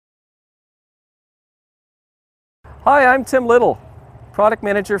Hi, I'm Tim Little, Product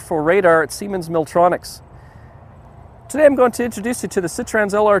Manager for Radar at Siemens Miltronics. Today I'm going to introduce you to the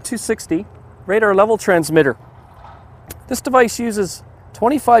SITRANS LR260 radar level transmitter. This device uses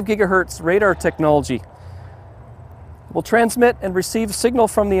 25 gigahertz radar technology. It will transmit and receive signal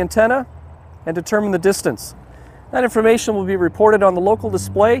from the antenna and determine the distance. That information will be reported on the local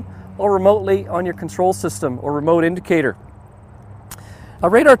display or remotely on your control system or remote indicator.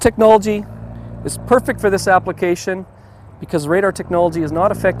 Radar technology is perfect for this application because radar technology is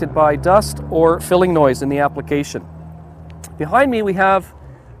not affected by dust or filling noise in the application. Behind me we have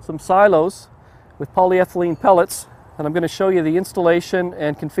some silos with polyethylene pellets, and I'm going to show you the installation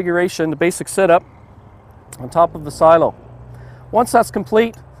and configuration, the basic setup on top of the silo. Once that's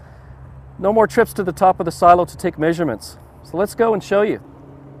complete, no more trips to the top of the silo to take measurements. So let's go and show you.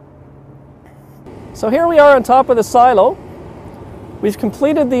 So here we are on top of the silo. We've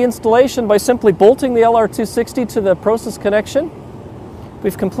completed the installation by simply bolting the LR260 to the process connection.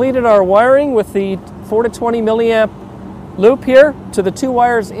 We've completed our wiring with the 4 to 20 milliamp loop here to the two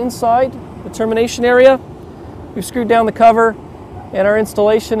wires inside the termination area. We've screwed down the cover and our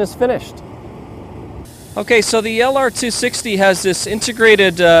installation is finished. Okay, so the LR260 has this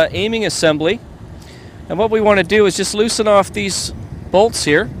integrated aiming assembly, and what we want to do is just loosen off these bolts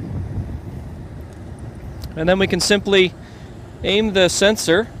here, and then we can simply aim the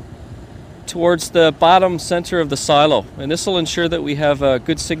sensor towards the bottom center of the silo, and this will ensure that we have a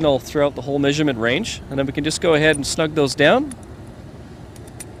good signal throughout the whole measurement range. And then we can just go ahead and snug those down.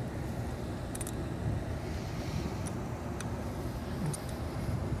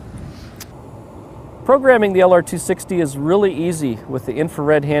 Programming the LR260 is really easy with the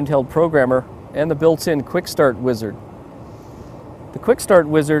infrared handheld programmer and the built-in Quick Start wizard. The Quick Start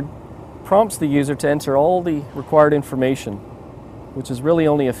wizard prompts the user to enter all the required information, which is really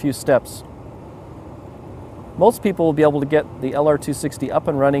only a few steps. Most people will be able to get the LR260 up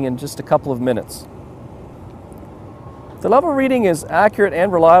and running in just a couple of minutes. The level reading is accurate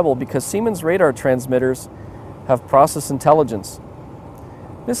and reliable because Siemens radar transmitters have process intelligence.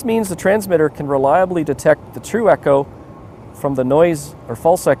 This means the transmitter can reliably detect the true echo from the noise or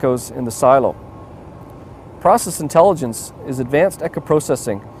false echoes in the silo. Process intelligence is advanced echo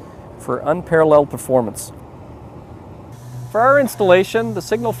processing for unparalleled performance. For our installation, the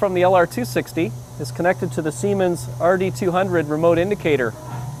signal from the LR260 is connected to the Siemens RD200 remote indicator.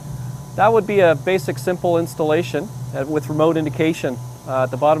 That would be a basic simple installation with remote indication at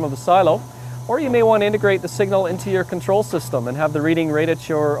the bottom of the silo. Or you may want to integrate the signal into your control system and have the reading right at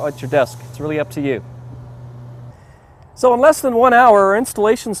your desk. It's really up to you. So in less than 1 hour, our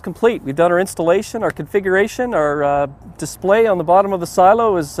installation is complete. We've done our installation, our configuration, our display on the bottom of the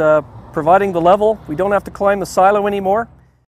silo is providing the level. We don't have to climb the silo anymore.